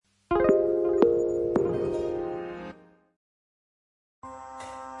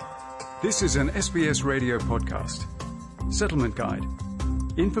This is an SBS radio podcast. Settlement Guide.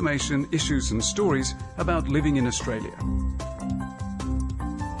 Information, issues and stories about living in Australia.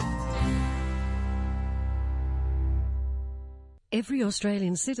 Every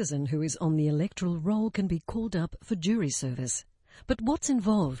Australian citizen who is on the electoral roll can be called up for jury service. But what's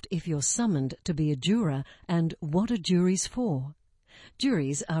involved if you're summoned to be a juror, and what are juries for?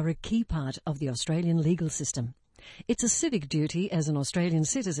 Juries are a key part of the Australian legal system. It's a civic duty as an Australian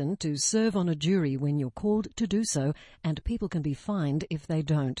citizen to serve on a jury when you're called to do so, and people can be fined if they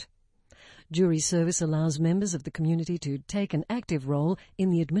don't. Jury service allows members of the community to take an active role in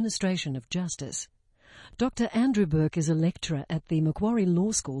the administration of justice. Dr. Andrew Burke is a lecturer at the Macquarie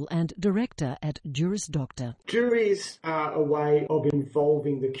Law School and director at Juris Doctor. Juries are a way of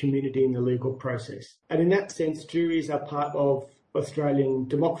involving the community in the legal process. And in that sense, juries are part of Australian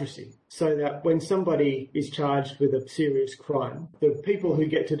democracy, so that when somebody is charged with a serious crime, the people who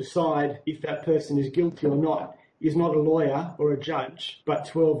get to decide if that person is guilty or not is not a lawyer or a judge, but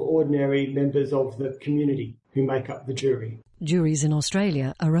 12 ordinary members of the community who make up the jury. Juries in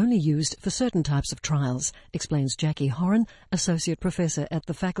Australia are only used for certain types of trials, explains Jackie Horan, Associate Professor at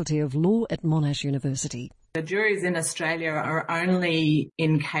the Faculty of Law at Monash University. The juries in Australia are only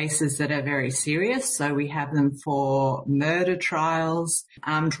in cases that are very serious, so we have them for murder trials,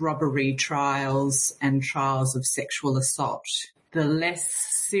 armed robbery trials, and trials of sexual assault. The less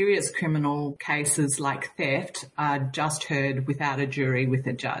serious criminal cases like theft are just heard without a jury with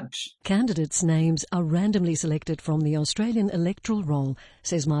a judge. Candidates' names are randomly selected from the Australian electoral roll,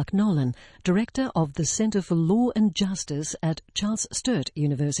 says Mark Nolan, Director of the Centre for Law and Justice at Charles Sturt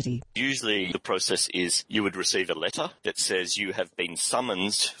University. Usually the process is you would receive a letter that says you have been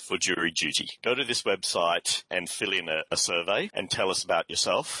summoned for jury duty. Go to this website and fill in a survey and tell us about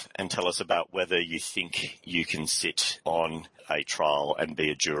yourself and tell us about whether you think you can sit on a trial and be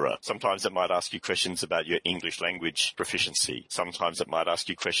a juror. Sometimes it might ask you questions about your English language proficiency. Sometimes it might ask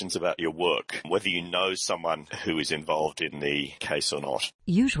you questions about your work, whether you know someone who is involved in the case or not.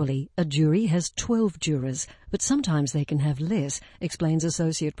 Usually, a jury has 12 jurors, but sometimes they can have less, explains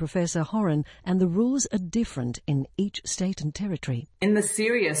Associate Professor Horan, and the rules are different in each state and territory. In the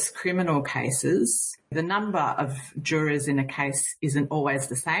serious criminal cases, the number of jurors in a case isn't always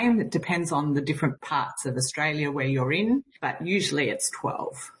the same. It depends on the different parts of Australia where you're in, but usually it's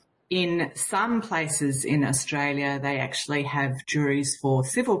 12. In some places in Australia, they actually have juries for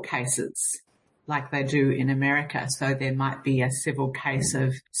civil cases, like they do in America. So there might be a civil case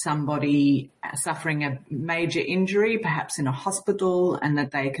of somebody suffering a major injury, perhaps in a hospital, and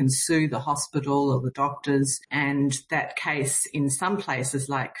that they can sue the hospital or the doctors. And that case, in some places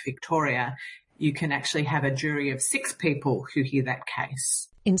like Victoria, you can actually have a jury of 6 people who hear that case.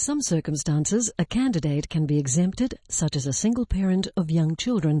 In some circumstances, a candidate can be exempted, such as a single parent of young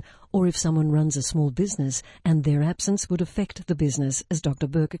children, or if someone runs a small business and their absence would affect the business, as Dr.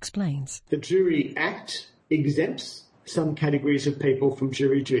 Burke explains. The Jury Act exempts some categories of people from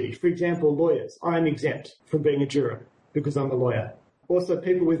jury duty. For example, lawyers. I'm exempt from being a juror because I'm a lawyer. Also,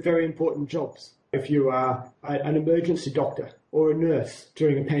 people with very important jobs. If you are an emergency doctor or a nurse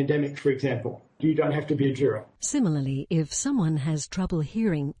during a pandemic, for example, you don't have to be a juror. Similarly, if someone has trouble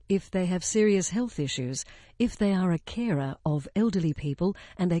hearing, if they have serious health issues, if they are a carer of elderly people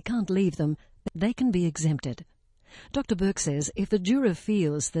and they can't leave them, they can be exempted. Dr. Burke says if the juror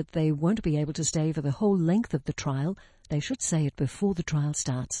feels that they won't be able to stay for the whole length of the trial, they should say it before the trial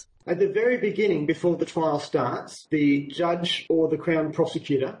starts. At the very beginning, before the trial starts, the judge or the Crown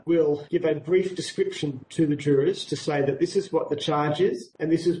prosecutor will give a brief description to the jurors to say that this is what the charge is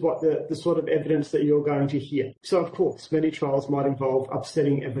and this is what the sort of evidence that you're going to hear. So, of course, many trials might involve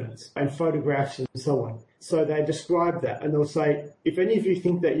upsetting evidence and photographs and so on. So they describe that and they'll say, if any of you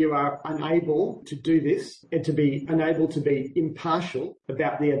think that you are unable to do this and to be unable to be impartial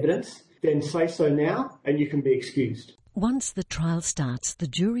about the evidence, then say so now and you can be excused. Once the trial starts, the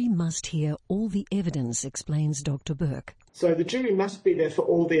jury must hear all the evidence, explains Dr. Burke. So the jury must be there for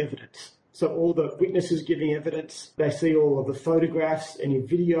all the evidence. So all the witnesses giving evidence, they see all of the photographs, any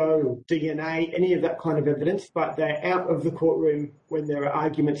video, DNA, any of that kind of evidence, but they're out of the courtroom when there are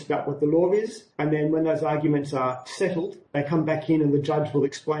arguments about what the law is, and then when those arguments are settled, they come back in and the judge will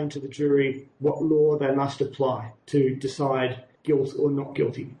explain to the jury what law they must apply to decide guilt or not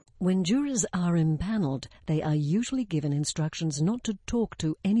guilty. When jurors are impanelled, they are usually given instructions not to talk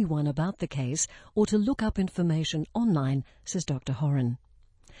to anyone about the case or to look up information online, says Dr. Horan.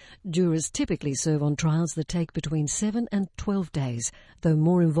 Jurors typically serve on trials that take between 7 and 12 days, though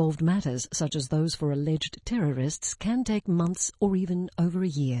more involved matters, such as those for alleged terrorists, can take months or even over a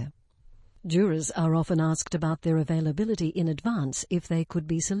year. Jurors are often asked about their availability in advance if they could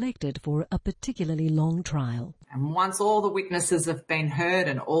be selected for a particularly long trial. And once all the witnesses have been heard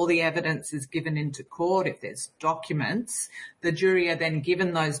and all the evidence is given into court, if there's documents, the jury are then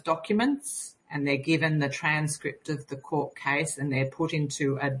given those documents and they're given the transcript of the court case and they're put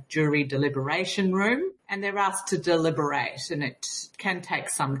into a jury deliberation room and they're asked to deliberate, and it can take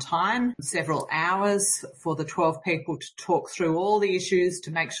some time, several hours, for the 12 people to talk through all the issues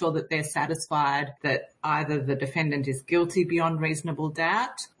to make sure that they're satisfied that either the defendant is guilty beyond reasonable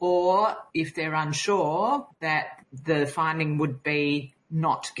doubt, or if they're unsure, that the finding would be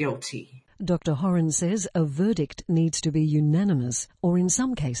not guilty. Dr. Horan says a verdict needs to be unanimous, or in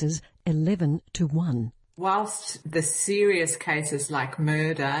some cases 11-1. Whilst the serious cases like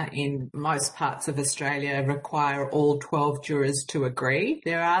murder in most parts of Australia require all 12 jurors to agree,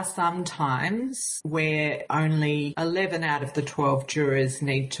 there are some times where only 11 out of the 12 jurors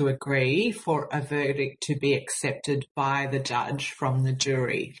need to agree for a verdict to be accepted by the judge from the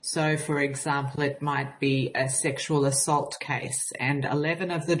jury. So, for example, it might be a sexual assault case and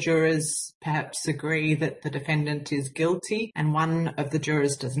 11 of the jurors perhaps agree that the defendant is guilty and one of the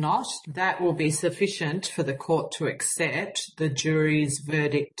jurors does not. That will be sufficient for the court to accept the jury's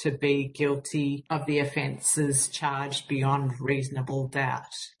verdict to be guilty of the offences charged beyond reasonable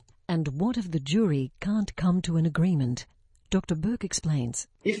doubt. And what if the jury can't come to an agreement? Dr. Burke explains.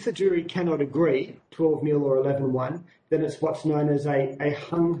 If the jury cannot agree, 12-0 or 11-1, then it's what's known as a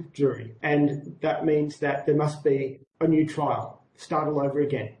hung jury. And that means that there must be a new trial, start all over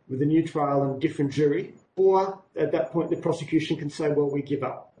again, with a new trial and a different jury. Or at that point, the prosecution can say, well, we give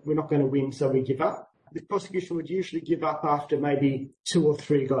up. We're not going to win, so we give up. The prosecution would usually give up after maybe 2 or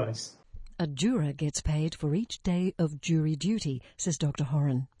 3 goes. A juror gets paid for each day of jury duty, says Dr.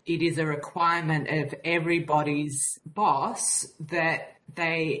 Horan. It is a requirement of everybody's boss that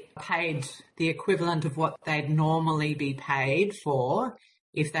they paid the equivalent of what they'd normally be paid for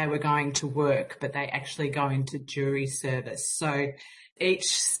if they were going to work, but they actually go into jury service. So each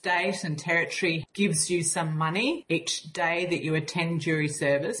state and territory gives you some money each day that you attend jury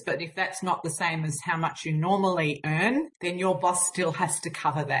service, but if that's not the same as how much you normally earn, then your boss still has to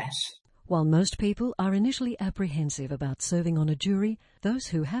cover that. While most people are initially apprehensive about serving on a jury, those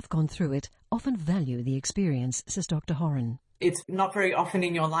who have gone through it often value the experience, says Dr. Horan. It's not very often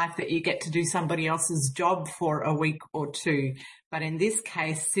in your life that you get to do somebody else's job for a week or 2. But in this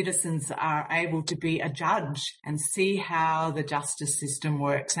case, citizens are able to be a judge and see how the justice system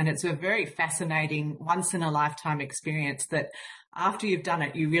works. And it's a very fascinating, once-in-a-lifetime experience that after you've done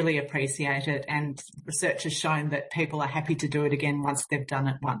it, you really appreciate it. And research has shown that people are happy to do it again once they've done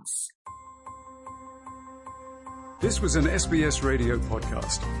it once. This was an SBS radio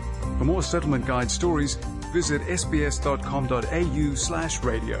podcast. For more Settlement Guide stories, visit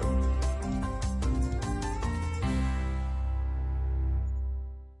sbs.com.au/radio.